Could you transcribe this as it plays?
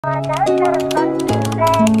Trips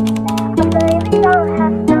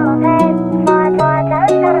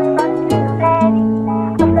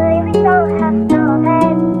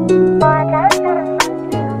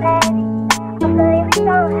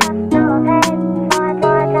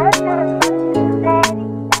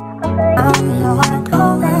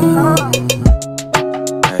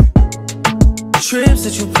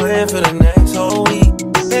that you plan for the next whole week.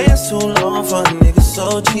 Bands too long for a nigga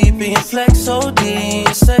so cheap. And flex so D,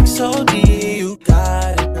 sex so D. You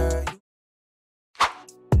got it, girl.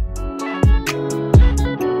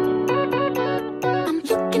 I'm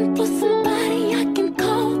looking for somebody I can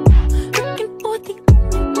call. Looking for the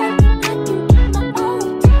only one I can get my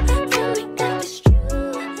own. Tell me that it's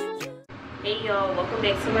true. Hey y'all, welcome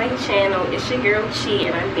back to my channel. It's your girl Chi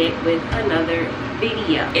and I'm back with another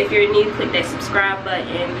video. If you're new, click that subscribe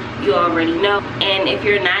button, you already know. And if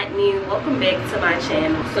you're not new, welcome back to my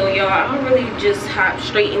channel. So y'all, I'm really just hop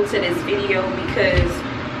straight into this video because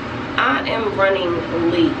I am running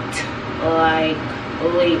late. I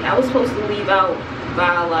was supposed to leave out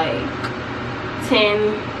by like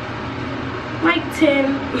 10.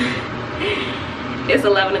 It's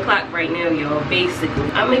 11 o'clock right now, y'all.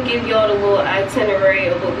 Basically, I'm gonna give y'all the little itinerary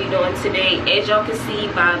of what we doing today. As y'all can see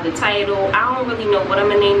by the title, I don't really know what I'm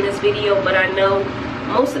gonna name this video, but I know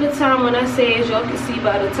most of the time when I say as y'all can see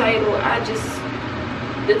by the title,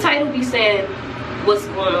 the title be saying what's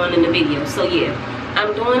going on in the video. So yeah,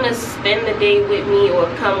 I'm doing a spend the day with me or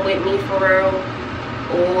come with me for real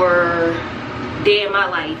or day in my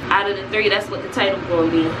life. Out of the three, that's what the title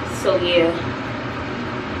gonna be. So yeah,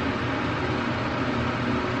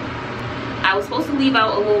 I was supposed to leave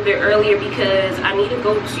out a little bit earlier because I need to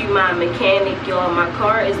go to my mechanic, y'all. My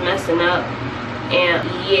car is messing up and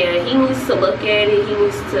yeah, he needs to look at it. He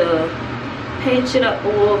needs to patch it up a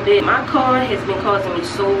little bit. My car has been causing me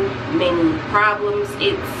so many problems.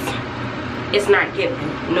 It's not giving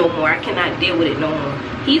no more. I cannot deal with it no more.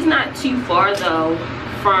 He's not too far though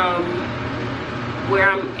from where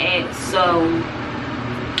I'm at, so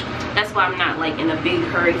that's why I'm not like in a big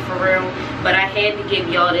hurry for real. But I had to give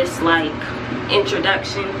y'all this like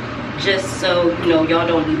introduction just so you know y'all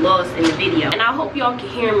don't be lost in the video. And I hope y'all can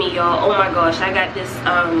hear me, y'all. Oh my gosh, I got this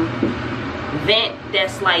vent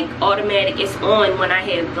that's like automatic. It's on when I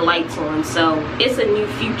have the lights on, so it's a new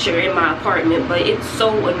feature in my apartment, but it's so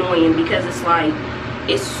annoying because it's like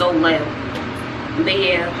it's so loud. But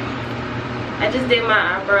yeah, I just did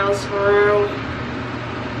my eyebrows for real,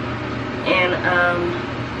 and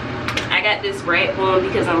I got this wrap on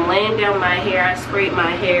because I'm laying down my hair. I sprayed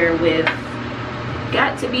my hair with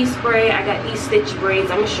Got To Be spray. I got these stitch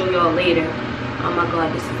braids. I'm gonna show y'all later. Oh my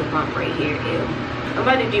god, this is a bump right here. Ew. I'm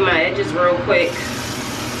about to do my edges real quick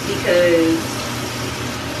because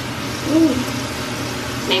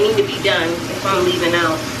they need to be done if I'm leaving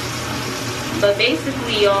out. But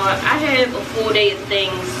basically y'all, I have a full day of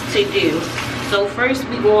things to do. So first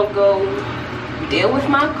we gonna go deal with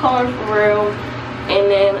my car for real, and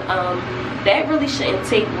then that really shouldn't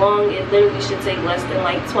take long. It literally should take less than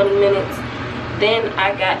like 20 minutes. Then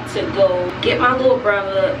I got to go get my little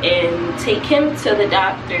brother and take him to the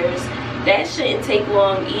doctor's. That shouldn't take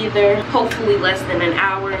long either, hopefully less than an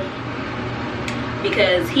hour,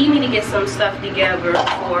 because he need to get some stuff together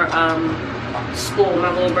for school.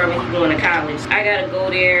 My little brother, he's going to college. I gotta go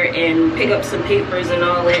there and pick up some papers and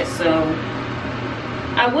all that. So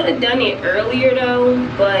I would have done it earlier though,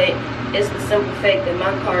 but it's the simple fact that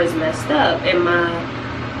my car is messed up and my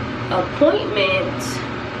appointment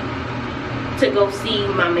to go see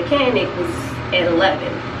my mechanic was at 11,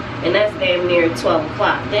 and that's damn near 12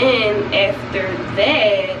 o'clock. Then after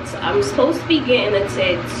that, I'm supposed to be getting a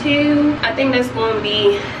tattoo. I think that's going to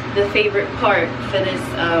be the favorite part for this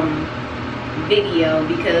video,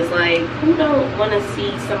 because like, who don't want to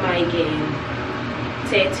see somebody getting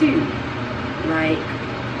tattooed? Like,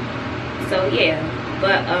 so yeah.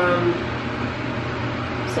 But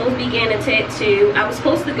supposed to be getting a tattoo. I was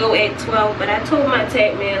supposed to go at 12, but I told my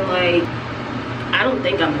tat man like, I don't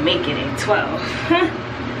think I'm gonna make it at 12.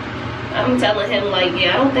 I'm telling him like,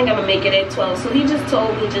 yeah, I don't think I'm gonna make it at 12. So he just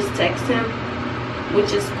told me just text him,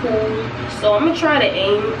 which is cool. So I'm gonna try to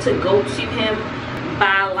aim to go to him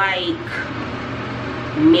by like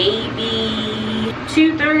maybe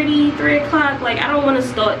 2:30, 3 o'clock. Like, I don't want to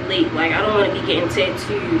start late. Like, I don't want to be getting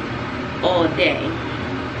tattooed all day.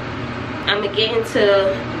 I'm gonna get into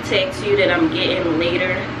the tattoo that I'm getting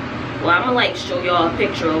later. Well, I'm gonna like show y'all a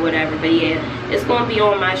picture or whatever, but yeah, it's gonna be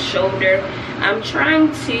on my shoulder. I'm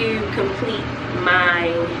trying to complete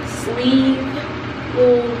my sleeve,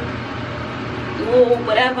 little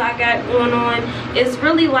whatever I got going on. It's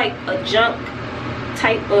really like a junk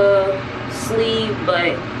type of sleeve,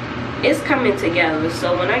 but it's coming together.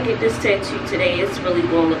 So when I get this tattoo today, it's really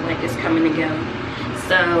gonna look like it's coming together.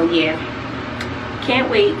 So yeah, can't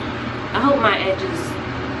wait. I hope my edges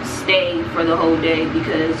stay for the whole day,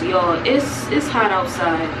 because y'all, it's hot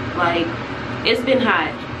outside. Like, it's been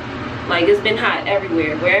hot. Like, it's been hot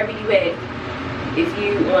everywhere, wherever you at. If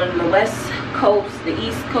you on the west coast, the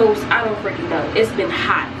east coast, I don't freaking know. It's been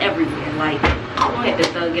hot everywhere. Like, I'm gonna have to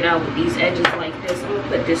thug it out with these edges like this. I'm gonna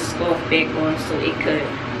put this scarf back on so it could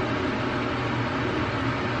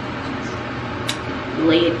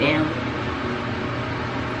lay it down.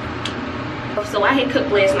 So I had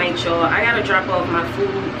cooked last night, y'all. I gotta drop off my food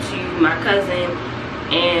to my cousin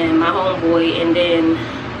and my homeboy, and then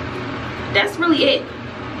that's really it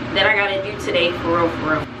that I gotta do today, for real,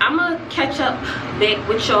 for real. I'm gonna catch up back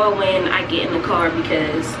with y'all when I get in the car,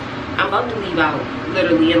 because I'm about to leave out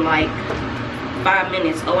literally in like 5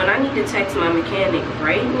 minutes. Oh, and I need to text my mechanic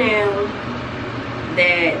right now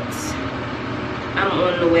that I'm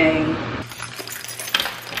on the way.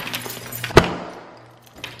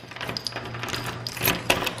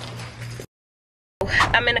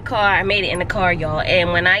 I'm in the car. I made it in the car, y'all,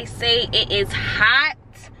 and when I say it is hot,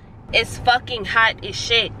 it's fucking hot as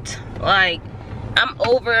shit. Like, I'm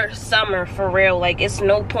over summer for real. Like, it's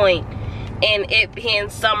no point in it being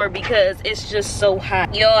summer because it's just so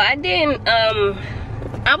hot. Yo, I didn't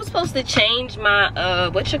I was supposed to change my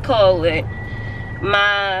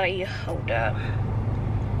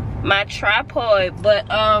my tripod, but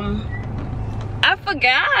I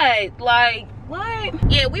forgot. Like,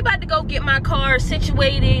 what? Yeah, we about to go get my car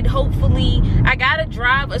situated. Hopefully, I gotta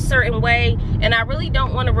drive a certain way, and I really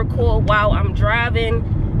don't want to record while I'm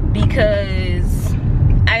driving because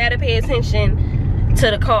I gotta pay attention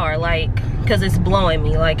to the car, like, because it's blowing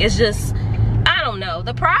me. Like, it's just, I don't know.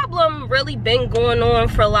 The problem really been going on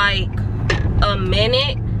for like a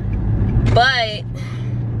minute, but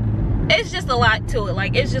it's just a lot to it.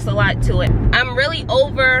 Like, it's just a lot to it. I'm really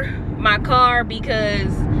over my car because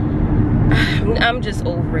I'm just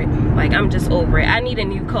over it. Like, I'm just over it. I need a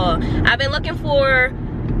new car. I've been looking for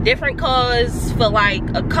different cars for like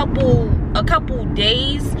a couple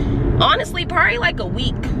days. Honestly, probably like a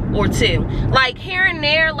week or two. Like, here and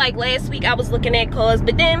there. Like, last week I was looking at cars,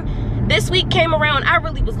 but then this week came around, I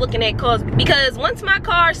really was looking at cars, because once my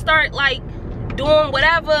car start like doing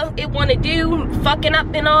whatever it want to do, fucking up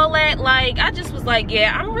and all that, like, I just was like,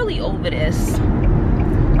 yeah, I'm really over this.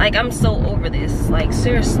 Like, I'm so over this. Like,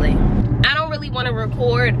 seriously. I don't really want to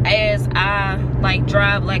record as I like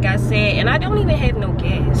drive, like I said, and I don't even have no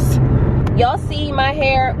gas. Y'all see my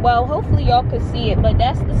hair? Well, hopefully y'all could see it, but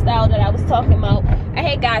that's the style that I was talking about. I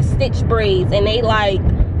had got stitch braids, and they like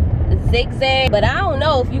zigzag, but I don't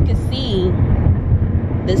know if you can see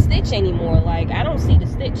the stitch anymore. Like, I don't see the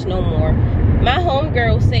stitch no more. My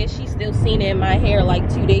homegirl said she still seen it in my hair like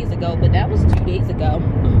 2 days ago, but that was 2 days ago.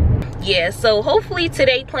 Yeah, so hopefully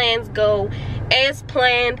today plans go as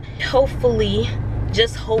planned. Hopefully,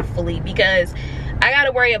 just hopefully, because I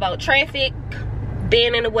gotta worry about traffic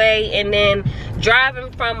being in the way, and then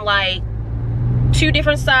driving from like 2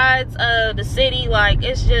 different sides of the city. Like,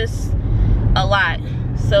 it's just a lot.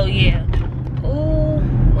 So yeah. Ooh,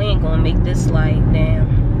 we ain't gonna make this light. Damn.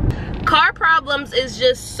 Car problems is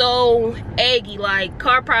just so eggy. Like,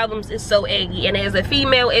 car problems is so eggy, and as a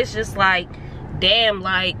female, it's just like, damn,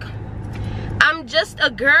 like, I'm just a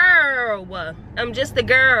girl. I'm just a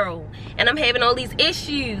girl, and I'm having all these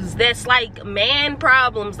issues that's like man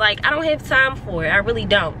problems. Like, I don't have time for it. I really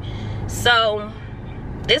don't. So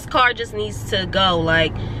this car just needs to go.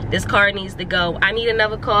 Like, this car needs to go. I need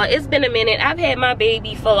another car. It's been a minute. I've had my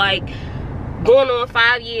baby for like going on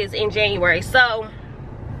 5 years in January. So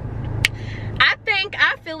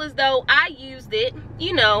I feel as though I used it,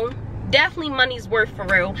 you know. Definitely money's worth for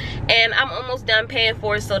real, and I'm almost done paying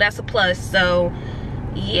for it, so that's a plus. So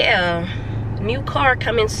yeah, new car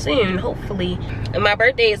coming soon, hopefully. And my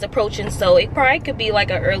birthday is approaching, so it probably could be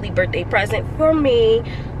like an early birthday present for me,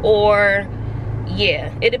 or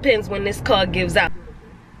yeah, it depends when this car gives out.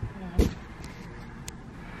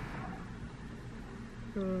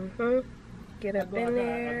 Get up in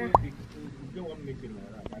there.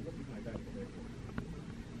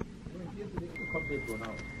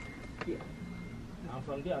 I'm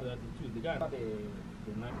from there to choose the guy.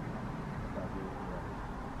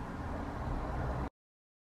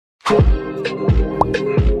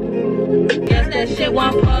 Guess that shit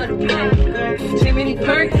one for the play. Too many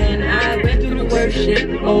perks and I went through the worst shit.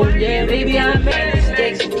 Oh yeah, baby, I made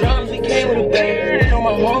mistakes. Drums, we came with a bang. You know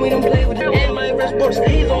my homie don't play with it. And my rest book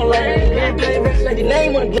stays online. Can't play rest like the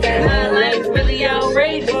name on the game. My life's really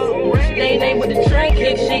outrageous. They name with the train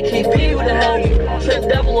kick shit, can't pee with the homies. Trip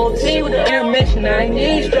double OT with the intermission, I ain't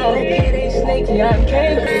need strong. Yeah, they sneaky, I'm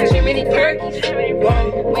crazy. Too many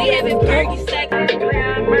perkies, we having perky seconds.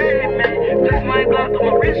 Plus my block on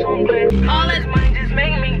my wrist on black. All this money just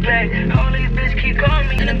make me black. All these bitches keep calling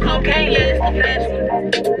me, and the cocaine, yeah, it's the best one.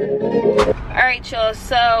 Alright, y'all,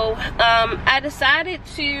 so I decided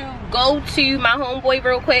to go to my homeboy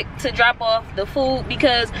real quick to drop off the food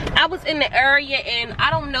because I was in the area and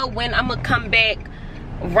I don't know when I'm gonna come back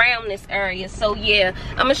around this area. So yeah,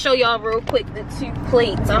 I'm gonna show y'all real quick the 2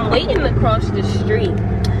 plates. I'm waiting to cross the street,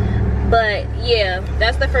 but yeah,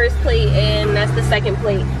 that's the first plate and that's the second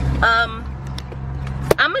plate. I'm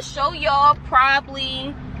gonna show y'all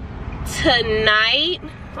probably tonight.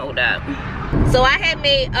 Hold up. So I had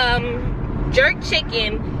made jerk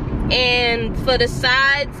chicken, and for the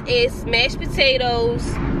sides it's mashed potatoes,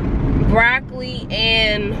 broccoli,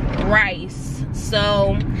 and rice.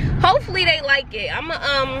 So hopefully they like it. I'm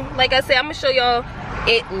like I said, I'm gonna show y'all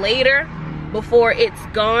it later before it's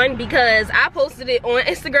gone, because I posted it on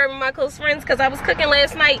Instagram with my close friends because I was cooking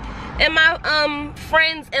last night, and my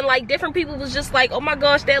friends and like different people was just like, oh my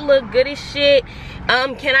gosh, that look good as shit.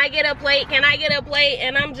 Can I get a plate? Can I get a plate?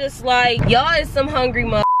 And I'm just like, y'all is some hungry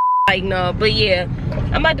mother. Like, no. But yeah,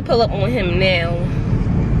 I'm about to pull up on him now,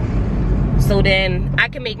 so then I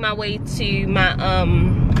can make my way to my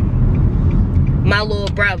my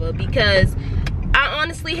little brother, because I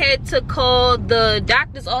honestly had to call the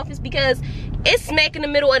doctor's office because it's smack in the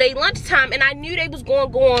middle of their lunchtime, and I knew they was going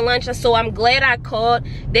to go on lunch, so I'm glad I called.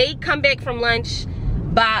 They come back from lunch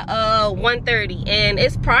by 1:30, and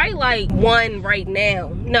it's probably like 1 right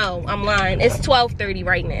now. No, I'm lying, it's 12:30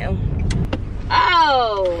 right now.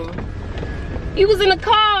 Oh, he was in the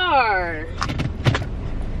car.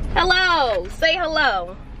 Hello, say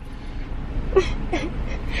hello.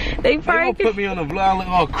 They probably put me on the vlog, look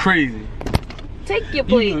all crazy. Take your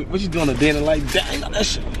plate. What you doing a dinner like that? That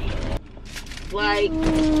shit. Like,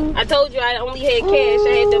 I told you I only had cash.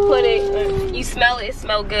 I had to put it. You smell it. It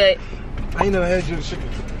smell good. I ain't never had your chicken.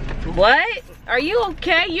 What? Are you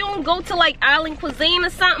okay? You don't go to like island cuisine or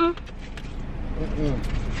something?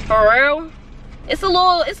 For real? It's a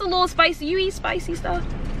little spicy. You eat spicy stuff?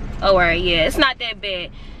 Oh, alright, yeah. It's not that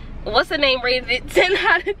bad. What's the name? Rated it 10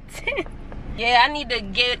 out of 10. Yeah, I need to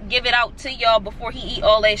give it out to y'all before he eat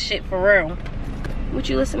all that shit for real. What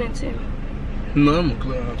you listening to? No, I'm a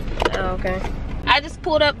club. Oh, okay. I just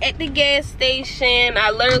pulled up at the gas station.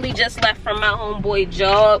 I literally just left from my homeboy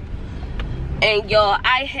job. And y'all,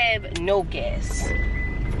 I have no gas.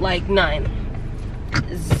 Like none.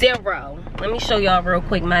 0. Let me show y'all real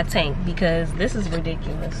quick my tank, because this is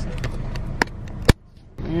ridiculous.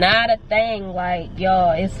 Not a thing. Like,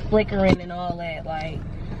 y'all, it's flickering and all that. Like,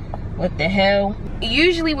 what the hell?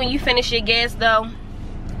 Usually when you finish your gas though,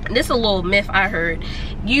 this is a little myth I heard,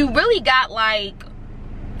 you really got like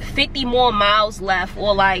 50 more miles left,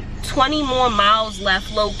 or like 20 more miles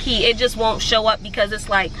left low key. It just won't show up because it's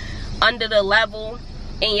like under the level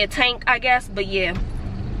in your tank, I guess. But yeah,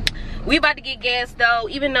 we about to get gas though,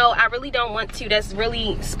 even though I really don't want to. That's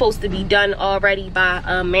really supposed to be done already by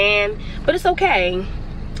a man, but it's okay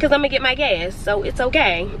because I'm gonna get my gas, so it's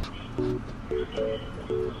okay.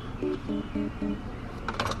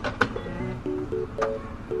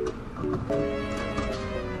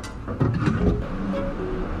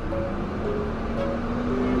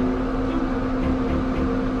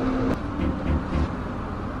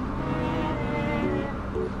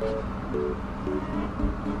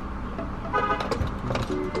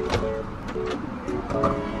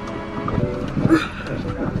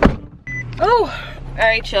 Oh,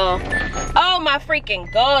 alright y'all. Oh my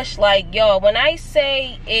freaking gosh, like y'all, when I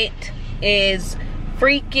say it is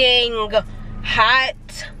freaking hot,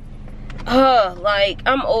 like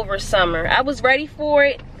I'm over summer. I was ready for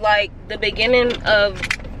it like the beginning of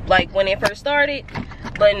like when it first started,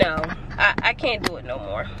 but no, I can't do it no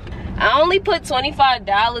more. I only put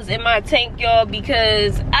 $25 in my tank, y'all,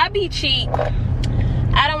 because I be cheap.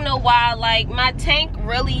 I don't know why. Like, my tank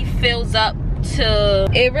really fills up to,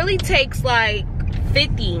 it really takes like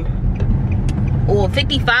 50 or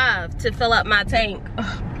 55 to fill up my tank.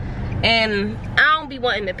 And I don't be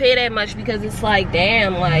wanting to pay that much because it's like,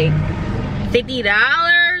 damn, like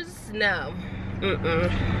 $50? No.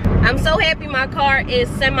 I'm so happy my car is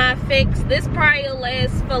semi-fixed. This probably will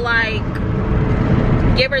last for like,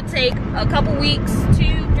 give or take a couple weeks,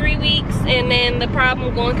 2-3 weeks, and then the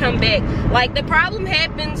problem gonna come back. Like, the problem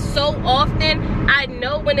happens so often, I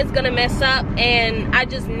know when it's gonna mess up, and I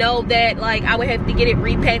just know that like I would have to get it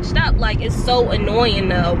repatched up. Like, it's so annoying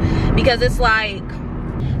though, because it's like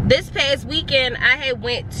this past weekend I had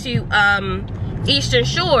went to Eastern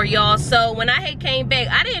Shore, y'all. So when I had came back,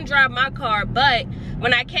 I didn't drive my car, but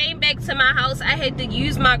when I came back to my house, I had to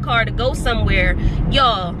use my car to go somewhere.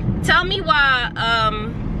 Y'all, tell me why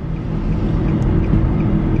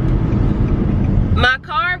my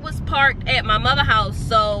car was parked at my mother's house,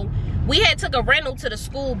 so we had took a rental to the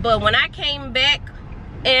school. But when I came back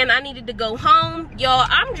and I needed to go home, y'all,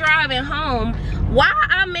 I'm driving home. Why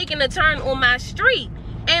I'm making a turn on my street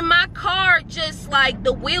and my car just like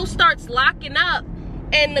the wheel starts locking up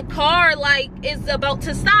and the car like is about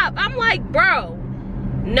to stop. I'm like, bro,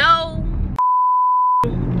 no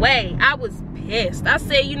way. I was pissed. I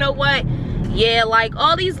said, you know what? Yeah, like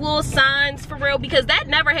all these little signs for real, because that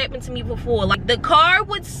never happened to me before. Like the car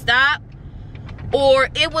would stop or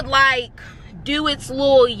it would like do its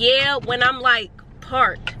little yeah when I'm like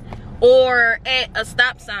parked or at a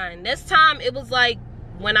stop sign. This time it was like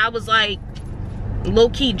when I was like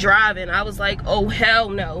low-key driving, I was like, oh hell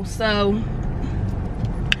no. So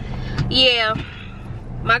yeah,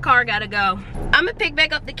 my car gotta go. I'm gonna pick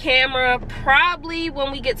back up the camera probably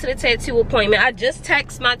when we get to the tattoo appointment. I just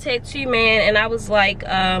texted my tattoo man and I was like,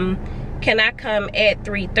 can I come at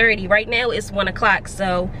 3:30? Right now it's 1 o'clock,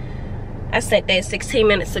 so I sent that 16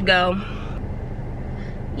 minutes ago.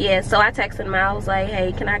 Yeah, so I texted him. I was like,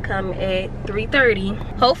 hey, can I come at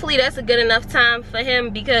 3:30? Hopefully that's a good enough time for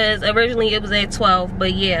him because originally it was at 12,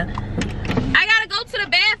 but yeah. I gotta go to the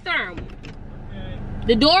bathroom.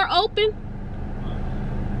 The door open?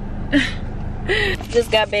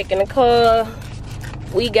 Just got back in the car.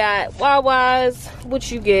 We got Wawa's. What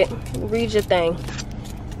you get? Read your thing.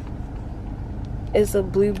 It's a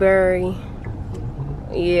blueberry.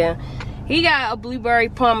 Yeah. He got a blueberry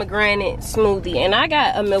pomegranate smoothie and I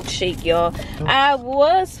got a milkshake, y'all. I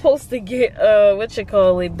was supposed to get what you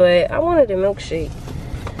call it, but I wanted a milkshake.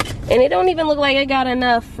 And it don't even look like I got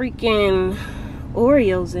enough freaking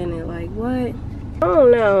Oreos in it. Like what? I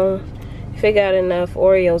don't know if it got enough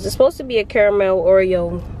Oreos. It's supposed to be a caramel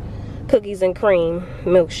Oreo cookies and cream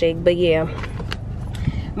milkshake, but yeah.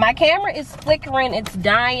 My camera is flickering, it's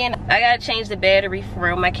dying. I gotta change the battery for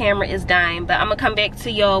real. My camera is dying, but I'm gonna come back to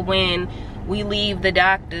y'all when we leave the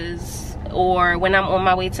doctor's or when I'm on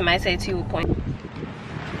my way to my tattoo appointment.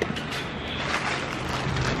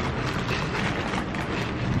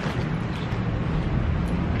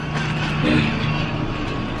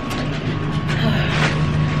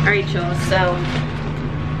 Alright y'all, so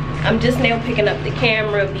I'm just now picking up the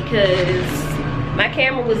camera because my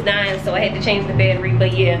camera was dying, so I had to change the battery.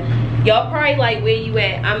 But yeah, y'all probably like, where you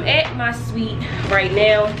at? I'm at my suite right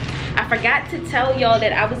now. I forgot to tell y'all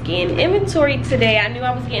that I was getting inventory today. I knew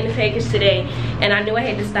I was getting the package today and I knew I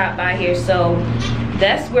had to stop by here, so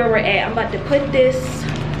that's where we're at. I'm about to put this,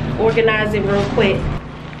 organize it real quick,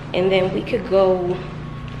 and then we could go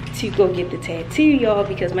get the tattoo, y'all,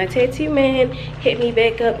 because my tattoo man hit me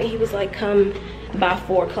back up and he was like, come by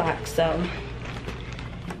 4 o'clock. So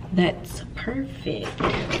that's perfect,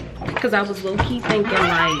 because I was low-key thinking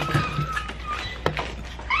like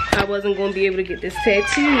I wasn't gonna be able to get this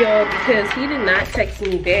tattoo, y'all, because he did not text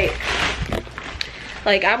me back.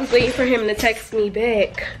 Like I was waiting for him to text me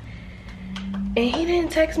back and he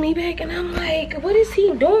didn't text me back, and I'm like, what is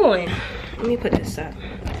he doing? Let me put this up.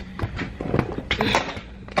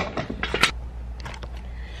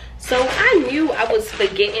 So I knew I was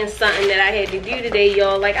forgetting something that I had to do today,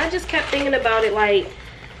 y'all. Like I just kept thinking about it, like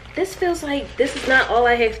this feels like this is not all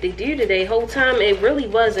I have to do today. Whole time it really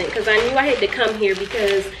wasn't, because I knew I had to come here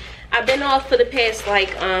because I've been off for the past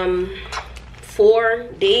like 4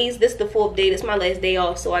 days. This is the 4th day. This is my last day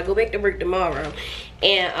off, so I go back to work tomorrow.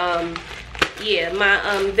 And yeah,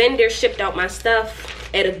 my vendor shipped out my stuff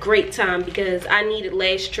at a great time because I needed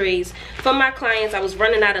lash trays for my clients. I was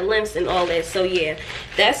running out of lengths and all that. So yeah,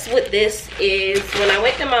 that's what this is. When I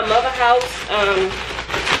went to my mother's house,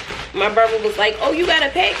 my brother was like, oh, you got a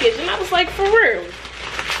package? And I was like, for real?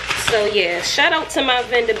 So yeah, shout out to my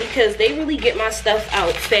vendor because they really get my stuff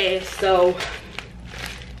out fast. So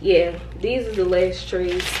yeah, these are the lash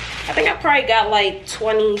trays. I think I probably got like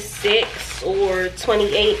 26 or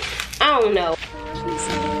 28. I don't know.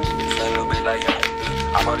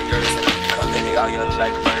 I'm on the earth, come in all your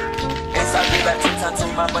like bird. Inside me back 10 times to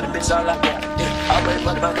my money, bitch, all I got. Yeah, I ready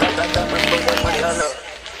money, my God, I got money, I love.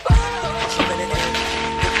 I'm in it,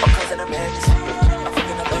 I'm cousin of majesty. I'm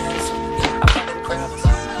fucking up hands, I'm fucking crowds.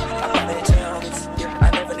 I'm fucking challenges, yeah,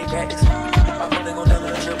 I never need practice. I'm only gon' down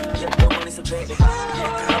the trip, yeah, don't want to subtract it.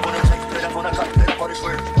 Yeah, I wanna take it, I wanna cut it, I wanna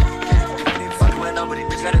swear. I need fuck when I'm with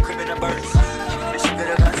it, bitch, got a crib in the birds. Bitch, you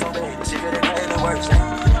could've got so bad, but she could've got in the worst.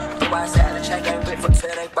 I sat in the check, ain't bit for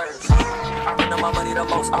said ain't birds. I run on my money the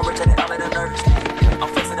most, I'm richer than all of the nerds. I'm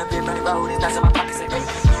flexing a big money road, these nuts in my pockets and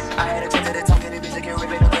I had a check to the talking.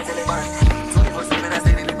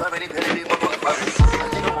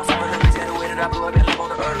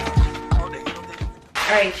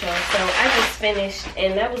 Alright, y'all, so I just finished,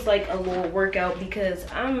 and that was like a little workout because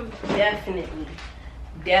I'm definitely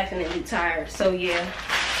tired. So yeah,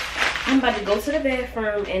 I'm about to go to the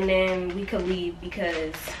bathroom and then we could leave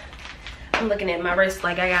because I'm looking at my wrist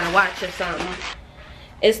like I gotta watch or something.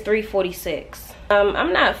 It's 3:46.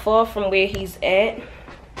 I'm not far from where he's at.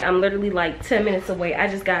 I'm literally like 10 minutes away. I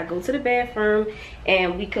just gotta go to the bathroom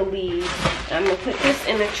and we could leave. I'm gonna put this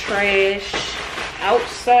in the trash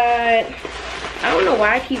outside. I don't know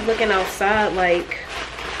why I keep looking outside like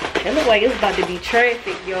it looks like it's about to be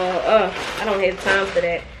traffic, y'all. I don't have time for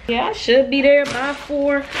that. Yeah, I should be there by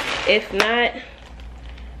 4, if not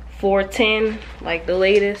 4:10, like the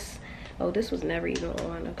latest. Oh, this was never even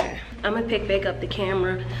on. Okay, I'm gonna pick back up the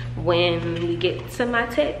camera when we get to my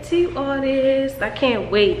tattoo artist. I can't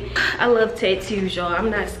wait. I love tattoos, y'all. I'm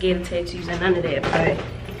not scared of tattoos and none of that,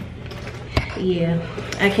 but yeah,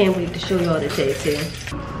 I can't wait to show y'all the tattoo.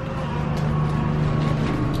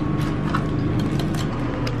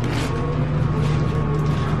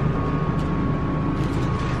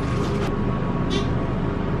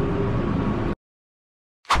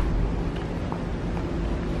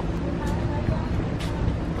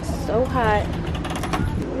 So hot.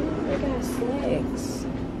 Ooh, I got snacks.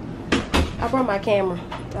 I brought my camera.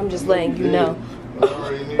 I'm just letting you know. I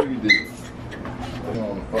already knew you did. I'm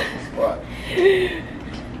on the fucking spot. You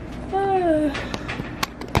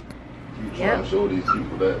trying to show these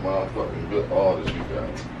people that motherfucking good artist you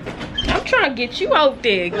got. I'm trying to get you out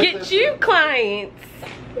there. Get you clients.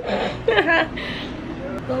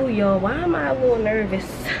 Oh, y'all, why am I a little nervous?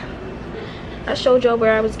 I showed y'all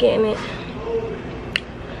where I was getting it.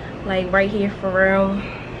 Like right here for real.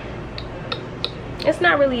 It's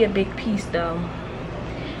not really a big piece though.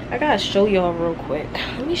 I gotta show y'all real quick.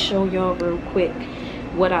 Let me show y'all real quick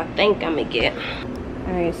what I think I'm gonna get.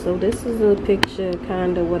 Alright, so this is a picture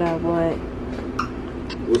kind of what I want.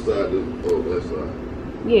 What side is it? Oh, that side.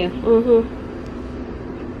 Yeah,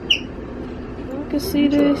 You can see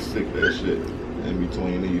this. Stick that shit in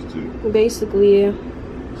between these two. Basically, yeah.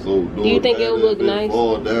 So do you think it'll look nice?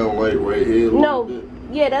 Fall down right here. No.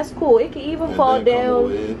 Yeah, that's cool. It can even fall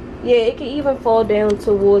down. Yeah, it can even fall down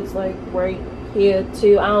towards like right here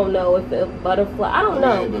too. I don't know if a butterfly. I don't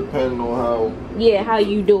know. Depending on how. Yeah, how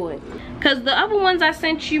you do it. Cause the other ones I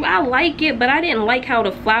sent you, I like it, but I didn't like how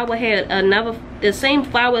the flower had the same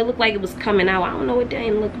flower. It looked like it was coming out. I don't know. It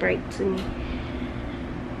didn't look right to me.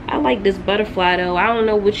 I like this butterfly though. I don't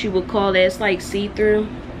know what you would call that. It's like see-through.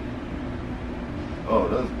 Oh,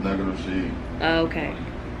 that's negative shade. Oh, okay,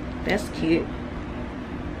 that's cute.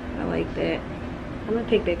 I like that. I'm gonna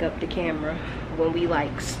pick back up the camera when we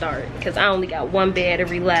like start because I only got one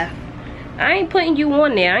battery left. I ain't putting you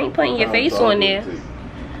on there. I ain't putting your face on there.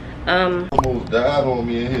 Almost died on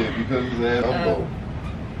me in here because he's an elbow.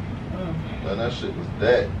 Man, that shit was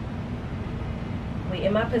that. Wait,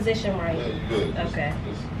 am I positioned right? Yeah, you good. Okay.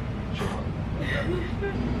 Just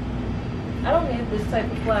I don't have this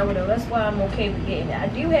type of flower though. That's why I'm okay with getting it. I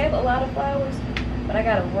do have a lot of flowers, but I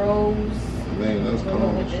got a rose. Man, that's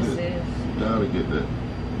common shit. This is. You gotta get that.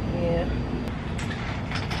 Yeah.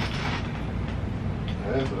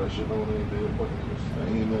 Half of that shit don't even be a fucking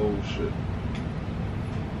stain old shit.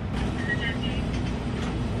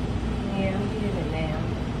 Yeah, I'm getting it now.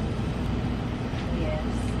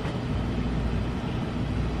 Yes.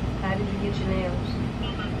 How did you get your nails?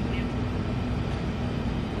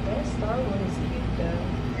 That star one is cute though.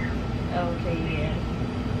 Okay, yeah.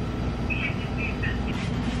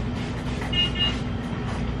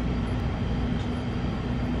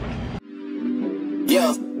 Yo.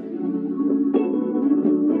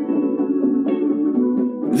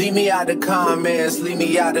 Leave me out the comments, leave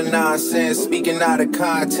me out the nonsense. Speaking out of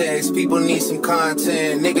context, people need some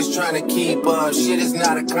content. Niggas trying to keep up, shit is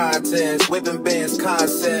not a contest. Whipping bands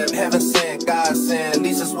concept, heaven sent, God sent. At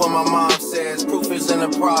least that's what my mom says. Proof is in the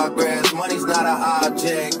progress, money's not an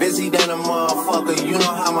object. Busy than a motherfucker, you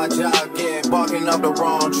know how my job get. Barking up the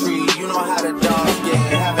wrong tree, you know how the dogs get.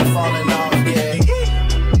 Haven't fallen off yet.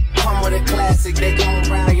 Come with a classic, they gon'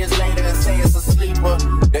 round years later and say it's a sleeper.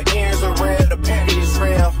 The ears are real, the petty is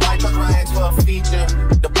real. Like a client to a feature.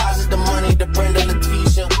 Deposit the money to Brenda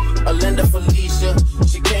Letitia, Alinda Felicia.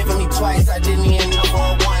 She came for me twice, I didn't even know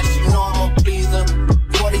her once. She know I'm a pleaser.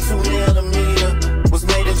 42 millimeter was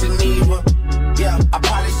made in Geneva. Yeah, I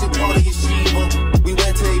probably should go to Yeshiva. We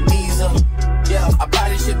went to Ibiza. Yeah, I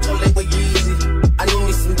probably should go live with Yeezy. I need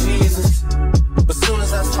me some Jesus.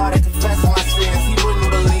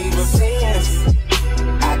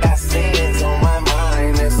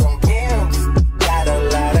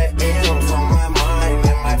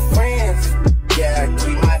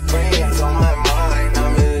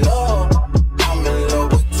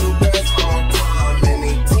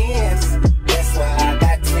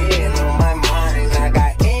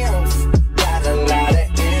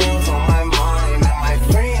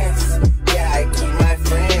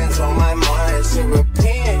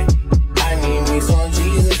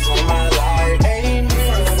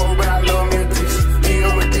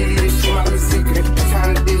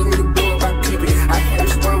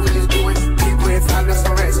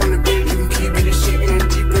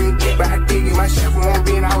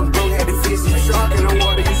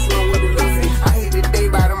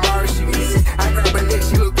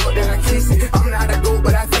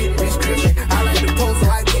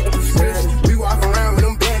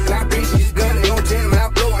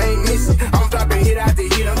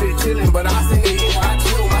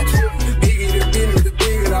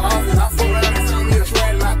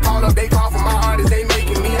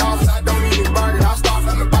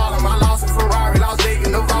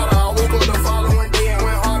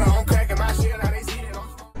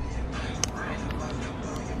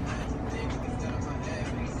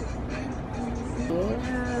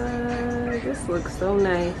 so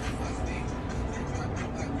nice.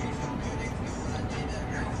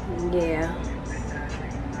 Yeah.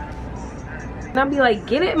 And I'll be like,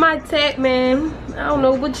 get it, my tat man. I don't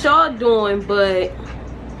know what y'all doing, but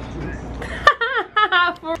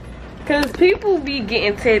because people be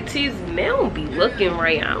getting tattoos and they don't be looking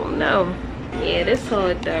right. I don't know. Yeah, this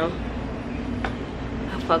hard though.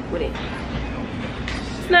 I fuck with it.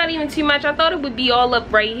 It's not even too much. I thought it would be all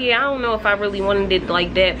up right here. I don't know if I really wanted it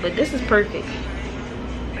like that, but this is perfect.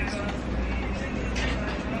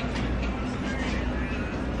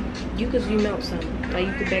 You could zoom out some. Like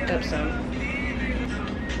you could back up some.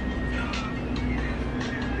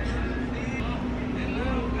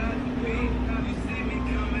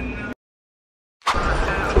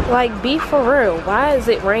 Like, be for real. Why is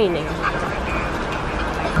it raining?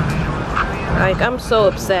 Like, I'm so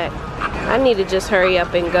upset. I need to just hurry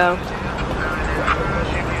up and go.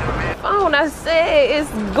 Phone, I said it's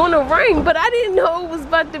gonna rain, but I didn't know it was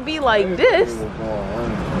about to be like this.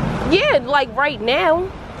 Yeah, like right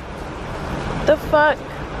now. The fuck?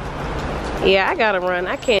 Yeah, I gotta run.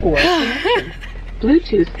 I can't.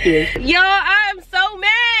 Bluetooth is. Yo, I'm so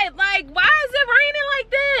mad. Like, why is it raining like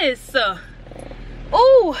this?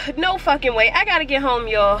 Oh, no fucking way. I gotta get home,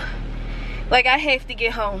 y'all. Like, I have to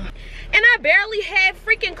get home. And I barely had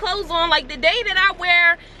freaking clothes on. Like, the day that I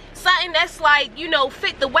wear something that's like, you know,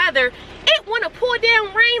 fit the weather, it wanna pour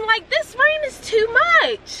down rain. Like, this rain is too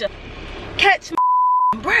much. Catch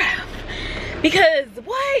my breath. Because,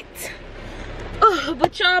 what? Oh,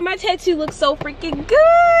 but y'all, my tattoo looks so freaking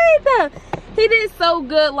good. He did so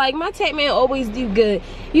good. Like, my tat man always do good.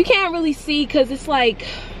 You can't really see because it's like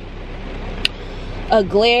a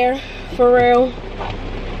glare for real.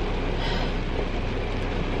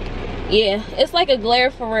 Yeah, it's like a glare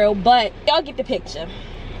for real, but y'all get the picture.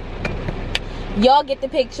 Y'all get the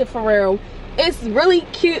picture for real. It's really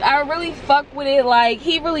cute. I really fuck with it. Like,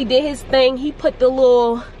 he really did his thing. He put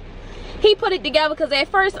it together because at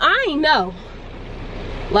first I ain't know.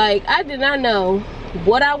 Like, I did not know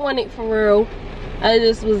what I wanted for real. I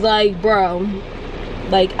just was like, bro,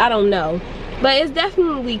 like, I don't know. But it's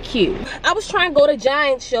definitely cute. I was trying to go to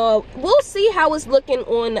Giants, y'all. We'll see how it's looking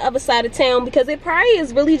on the other side of town because it probably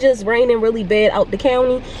is really just raining really bad out the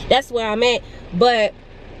county. That's where I'm at. But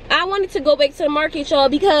I wanted to go back to the market, y'all,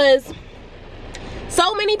 because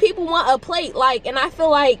so many people want a plate. Like, and I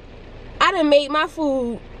feel like I done made my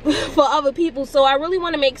food for other people. So I really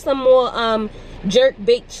want to make some more jerk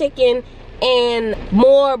baked chicken and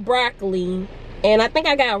more broccoli. And I think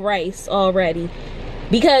I got rice already.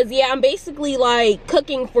 Because, yeah, I'm basically, like,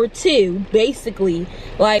 cooking for two, basically.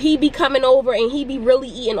 Like, he be coming over and he be really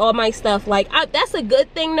eating all my stuff. Like, that's a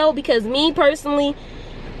good thing, though, because me, personally,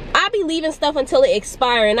 I be leaving stuff until it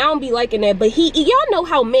expire, and I don't be liking that. But y'all know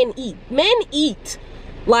how men eat. Men eat,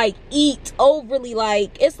 like, eat overly.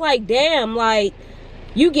 Like, it's like, damn, like,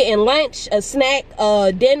 you getting lunch, a snack,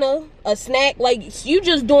 dinner, a snack. Like, you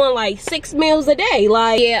just doing, like, 6 meals a day.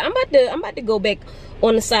 Like, yeah, I'm about to go back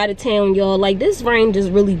on the side of town, y'all. Like, this rain just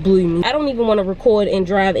really blew me. I don't even want to record and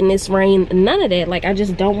drive in this rain. None of that. Like, I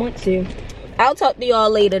just don't want to. I'll talk to y'all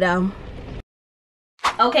later, though.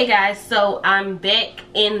 Okay, guys, so I'm back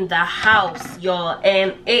in the house, y'all,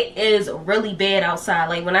 and it is really bad outside.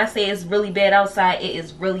 Like, when I say it's really bad outside, it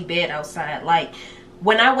is really bad outside. Like,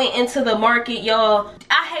 when I went into the market, y'all,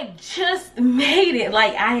 I had just made it.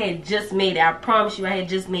 Like, I had just made it. I promise you, I had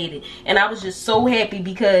just made it. And I was just so happy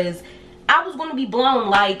because I was gonna be blown.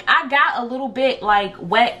 Like, I got a little bit like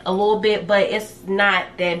wet a little bit, but it's not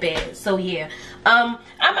that bad. So yeah, I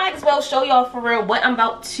might as well show y'all for real what I'm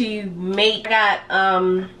about to make. I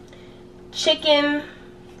got chicken.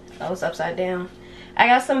 Oh, it's upside down. I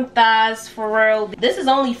got some thighs for real. This is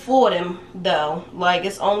only 4 of them though. Like,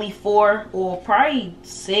 it's only 4 or probably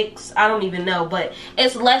 6, I don't even know, but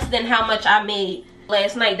it's less than how much I made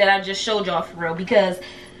last night that I just showed y'all for real, because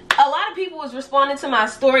a lot of people was responding to my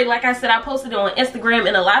story. Like I said, I posted it on Instagram,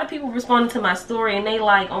 and a lot of people responded to my story, and they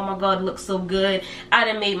like, oh my god, it looks so good. I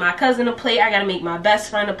done made my cousin a plate. I gotta make my best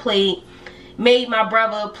friend a plate. Made my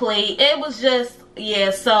brother a plate. It was just,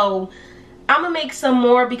 yeah, so I'm gonna make some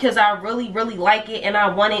more because I really, really like it, and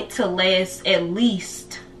I want it to last at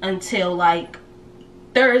least until like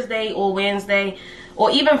Thursday or Wednesday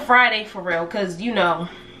or even Friday for real, because you know,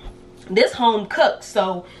 this home cooked,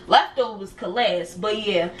 so leftovers could last. But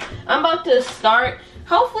yeah, I'm about to start.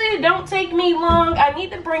 Hopefully it don't take me long. I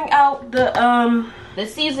need to bring out the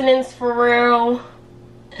seasonings for real.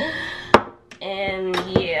 And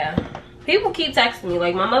yeah, people keep texting me.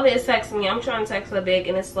 Like, my mother is texting me. I'm trying to text her back,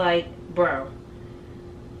 and it's like, bro,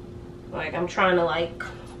 like, I'm trying to like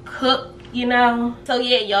cook you know. So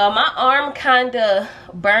yeah, y'all, my arm kind of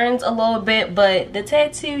burns a little bit, but the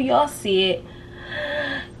tattoo, y'all see it.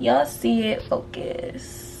 Y'all see it.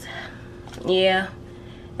 Focus. Yeah,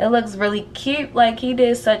 it looks really cute. Like, he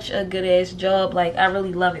did such a good ass job. Like, I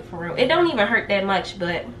really love it for real. It don't even hurt that much,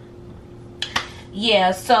 but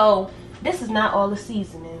yeah. So this is not all the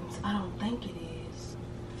seasonings. I don't think it is.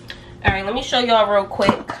 All right, let me show y'all real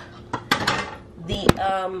quick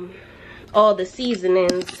the all the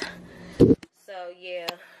seasonings. So yeah,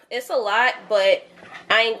 it's a lot, but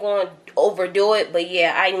I ain't going to overdo it. But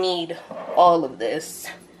yeah, I need all of this.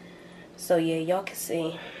 So yeah, y'all can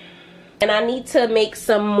see. And I need to make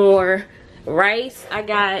some more rice. I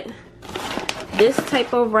got this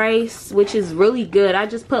type of rice, which is really good. I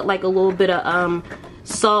just put like a little bit of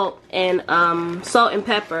salt and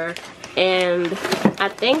pepper, and I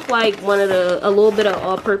think like a little bit of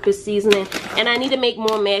all-purpose seasoning. And I need to make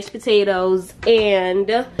more mashed potatoes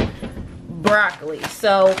and broccoli.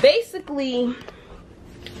 So basically,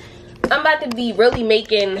 I'm about to be really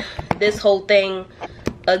making this whole thing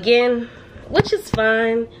again, which is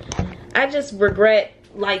fine. I just regret,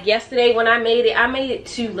 like, yesterday when I made it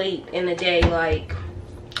too late in the day, like,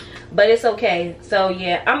 but it's okay. So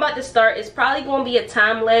yeah, I'm about to start. It's probably gonna be a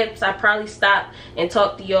time lapse. I probably stop and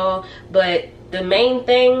talk to y'all, but the main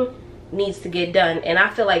thing needs to get done. And I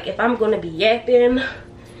feel like if I'm gonna be yapping,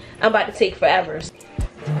 I'm about to take forever.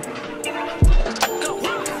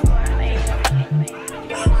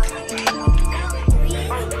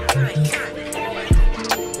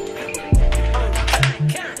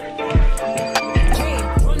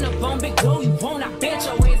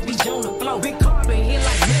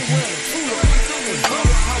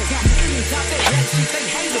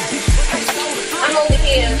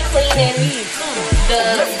 Cleaning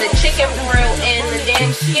the chicken grill, and the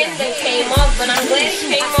damn skin that came off, but I'm glad it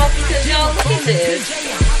came off because y'all, look at this.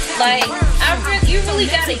 Like, you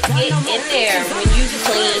really gotta get in there when you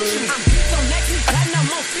clean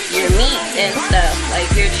your meat and stuff,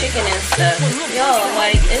 like your chicken and stuff. Y'all,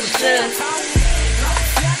 like, it's just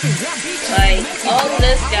like all of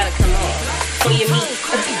this gotta come off for your meat.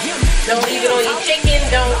 Don't leave it on your chicken.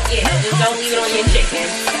 Just don't leave it on your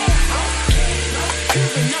chicken.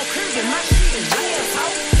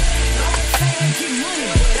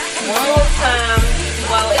 One more time.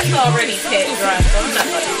 Well, it's already cat dry, so I'm not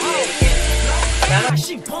about to do it again.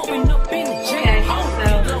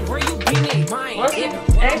 Okay, so once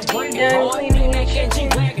it's actually done cleaning that chicken,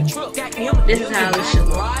 this is how it should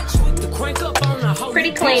look.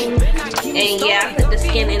 Pretty clean. And yeah, I put the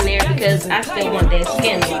skin in there because I still want that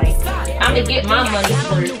skin. Like, I'm gonna get my money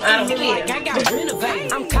first. I don't care.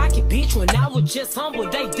 I'm cocky, bitch. When I was just humble,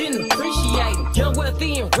 they didn't appreciate it. Young,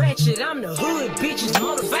 wealthy, and ratchet. I'm the hood, bitches,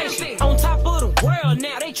 motivation. On top of the world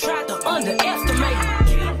now, they tried to underestimate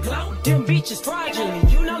me. Them bitches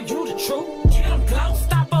fraudulent, you know you the truth.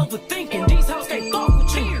 Stop overthinking, these hoes can't fuck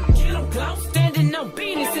with you. Standing on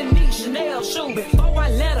business in these Chanel shoes. Before I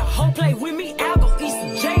let a hoe play with me, I'll go eat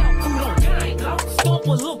some jail. Stomp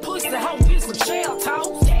a little pussy, hoe get some shell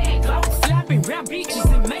toes. Slapping rap bitches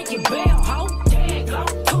and making bail, hoe.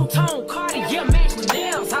 Two-tone Cartier match the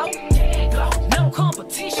nails, hoe. No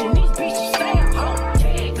competition, these bitches fail,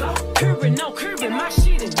 hoe. Curving, no curving, my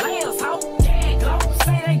shit is layers, hoe.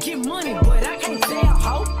 Say they get money, but I can't tell,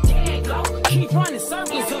 hoe. Keep running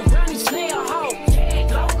circles around these snail, hoe.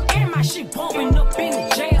 And my shit bumping up in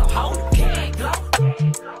the jail, hoe.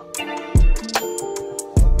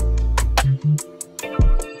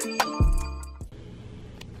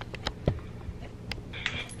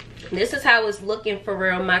 This is how it's looking for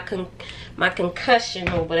real, my concussion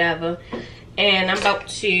or whatever. And I'm about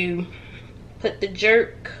to put the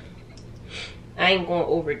jerk. I ain't gonna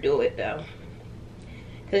overdo it though,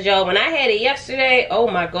 cause y'all, when I had it yesterday, oh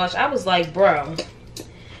my gosh, I was like, bro,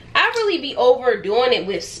 I really be overdoing it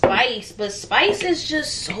with spice, but spice is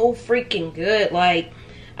just so freaking good. Like,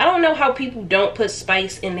 I don't know how people don't put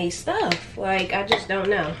spice in their stuff. Like, I just don't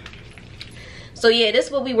know. So yeah, this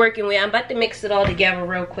is what we working with. I'm about to mix it all together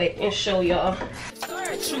real quick and show y'all.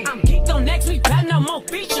 I'm geeked on next week, got no more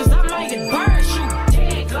features. I made it burn shoot.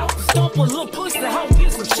 Stomp a little pussy, hoe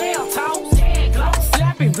get some shell toes.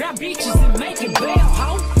 Slapping rap bitches and making bail,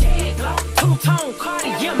 hoe. Two-tone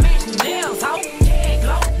Cartier match the nails, hoe.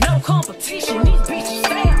 No competition, these bitches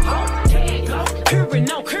fail, hoe. Curving,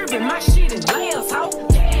 no curving, my shit is layers, hoe.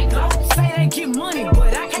 Say they get money,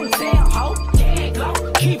 but I can't tell, hoe.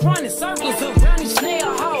 Keep running circles around these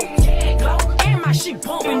snail, hoe. And my shit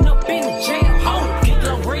bumping up in the jail, hoe. Get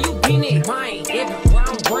low where you been at, mine. Everywhere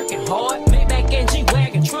I'm working hard. Maybach and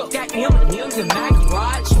G-Wagon truck, got M&M's in my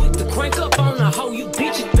garage. With the crank up on the hoe, you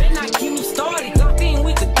bitches better not get me started. Locked in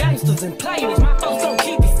with the gangsters and play.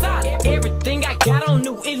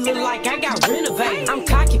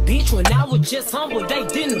 just humble, they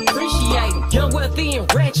didn't appreciate it. Young, wealthy,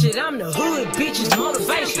 and ratchet, I'm the hood bitches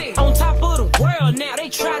motivation. On top of the world now, they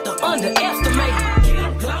tried to underestimate it. Get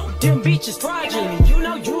 'em close, them bitches fraudulent, you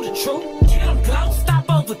know you the truth. Get 'em close, stop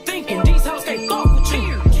overthinking, these hoes can't fuck with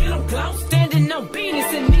you. Get 'em close, standing on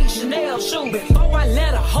business in these Chanel shoes. Before I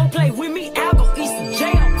let a hoe play with me, I'll go eat some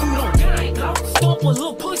jail food on gang. Stomp a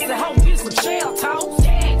little pussy, hoe, get some shell toes.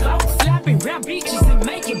 Slapping rap bitches and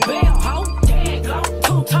making bail, hoe.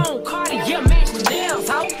 Two-tone Cartier match the nails,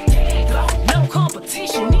 ho. No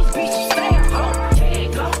competition, these bitches fail, ho.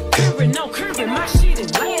 Curving, no curving, my shit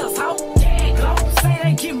is layers, ho. Say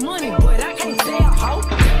they get money, but I can't tell, ho.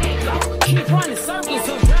 Keep running circles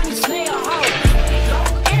around the snail, ho.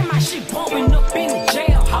 And my shit bumping up in the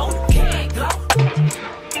jail, ho.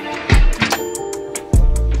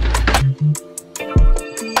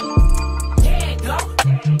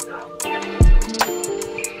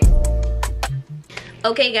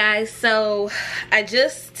 Okay guys, so I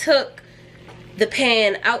just took the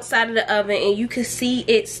pan outside of the oven and you can see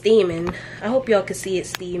it steaming. I hope y'all can see it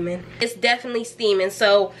steaming. It's definitely steaming.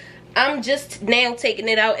 So I'm just now taking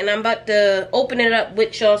it out and I'm about to open it up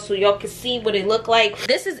with y'all so y'all can see what it looked like.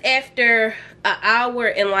 This is after an hour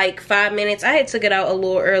and like 5 minutes. I had took it out a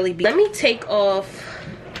little early. Let me take off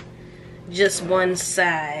just one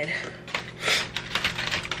side.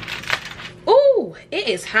 Ooh, it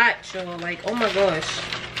is hot, y'all. Like, oh my gosh.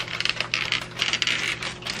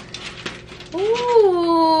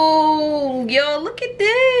 Ooh, y'all, look at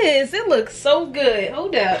this. It looks so good.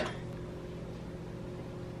 Hold up.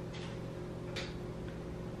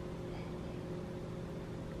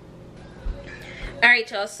 Alright,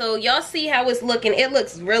 y'all, so y'all see how it's looking. It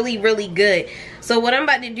looks really, really good. So what I'm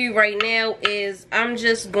about to do right now is I'm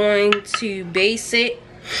just going to base it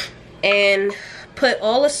and put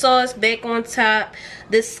all the sauce back on top.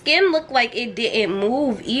 The skin looked like it didn't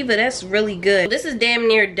move either. That's really good. This is damn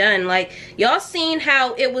near done. Like, y'all seen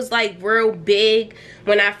how it was like real big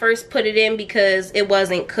when I first put it in because it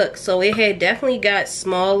wasn't cooked. So it had definitely got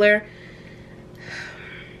smaller.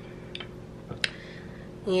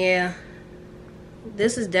 Yeah.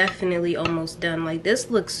 This is definitely almost done. Like,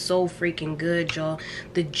 this looks so freaking good, y'all.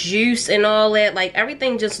 The juice and all that, like,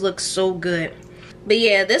 everything just looks so good. But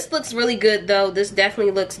yeah, this looks really good though. This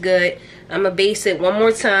definitely looks good. I'm gonna base it one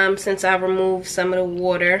more time since I removed some of the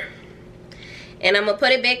water. And I'm gonna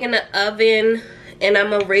put it back in the oven and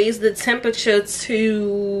I'm gonna raise the temperature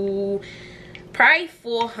to probably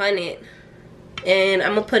 400. And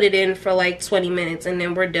I'm gonna put it in for like 20 minutes and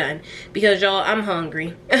then we're done. Because y'all, I'm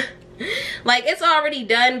hungry. Like, it's already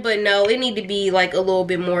done, but no, it need to be like a little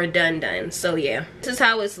bit more done. So yeah, this is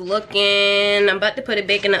how it's looking. I'm about to put it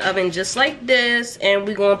back in the oven just like this and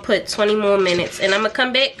we're gonna put 20 more minutes and I'm gonna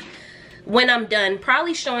come back when I'm done,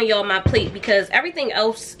 probably showing y'all my plate because everything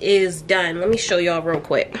else is done. Let me show y'all real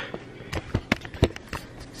quick.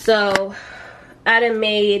 So I done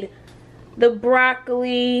made the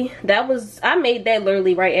broccoli. I made that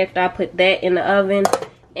literally right after I put that in the oven.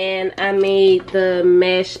 And I made the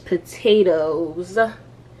mashed potatoes.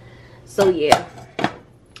 So yeah,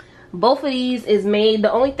 both of these is made.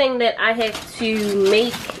 The only thing that I have to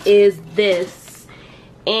make is this,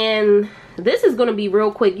 and this is gonna be real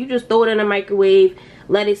quick. You just throw it in the microwave,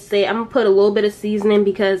 let it sit. I'm gonna put a little bit of seasoning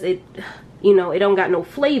because it, you know, it don't got no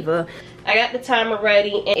flavor. I got the timer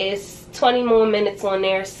ready and it's 20 more minutes on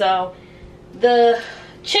there, so the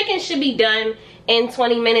chicken should be done in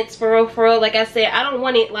 20 minutes for real. Like I said, I don't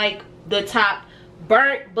want it like the top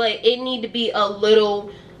burnt, but it need to be a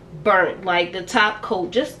little burnt, like the top coat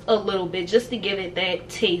just a little bit, just to give it that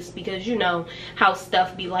taste, because you know how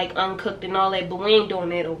stuff be like uncooked and all that, but we ain't doing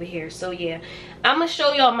that over here. So yeah, I'm gonna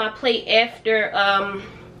show y'all my plate after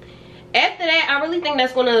that. I really think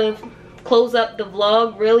that's gonna close up the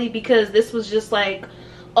vlog, really, because this was just like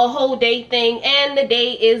a whole day thing and the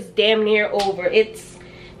day is damn near over. It's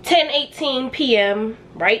 10:18 p.m.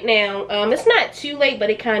 right now. It's not too late, but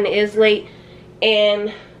it kind of is late,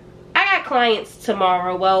 and I got clients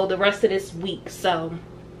tomorrow, well, the rest of this week, so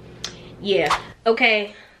yeah.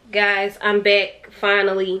 Okay guys, I'm back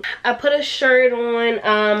finally. I put a shirt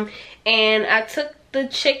on and I took the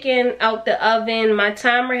chicken out the oven. My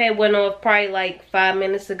timer had went off probably like 5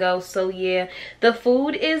 minutes ago. So yeah, the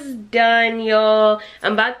food is done, y'all.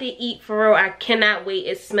 I'm about to eat for real. I cannot wait.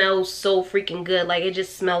 It smells so freaking good. Like, it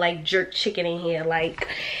just smells like jerk chicken in here, like.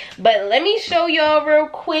 But let me show y'all real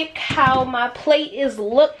quick how my plate is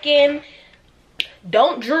looking.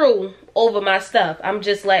 Don't drool over my stuff. I'm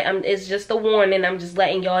just like, it's just a warning. I'm just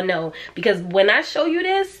letting y'all know, because when I show you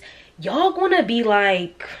this, y'all gonna be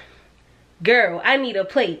like, girl, I need a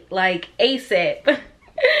plate, like ASAP.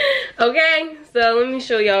 Okay, so let me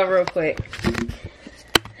show y'all real quick.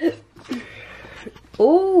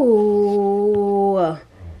 Ooh.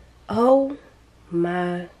 Oh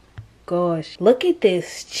my gosh. Look at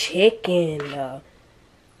this chicken.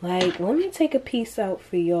 Like, let me take a piece out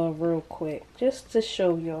for y'all real quick. Just to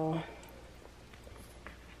show y'all.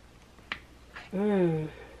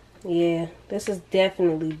 Yeah, this is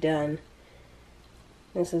definitely done.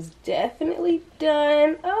 This is definitely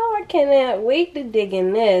done. Oh, I cannot wait to dig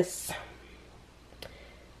in this.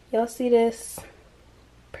 Y'all see this?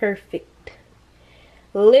 Perfect.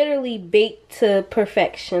 Literally baked to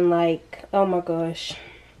perfection. Like, oh my gosh.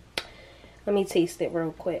 Let me taste it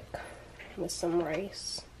real quick with some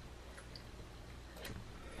rice.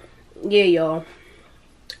 Yeah, y'all.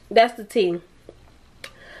 That's the tea.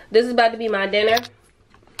 This is about to be my dinner.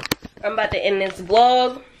 I'm about to end this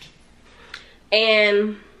vlog.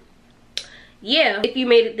 And yeah, if you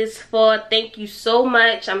made it this far, thank you so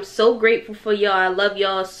much. I'm so grateful for y'all. I love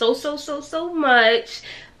y'all so much.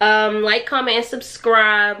 Like, comment, and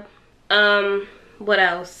subscribe. What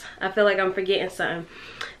else? I feel like I'm forgetting something.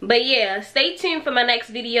 But yeah, stay tuned for my next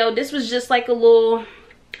video. This was just like a little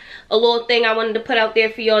thing I wanted to put out there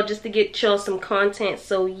for y'all, just to get y'all some content.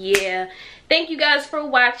 So yeah, thank you guys for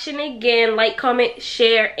watching. Again, like, comment,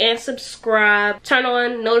 share, and subscribe. Turn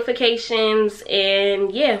on notifications,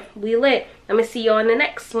 and yeah, we lit. I'm gonna see y'all in the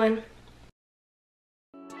next one.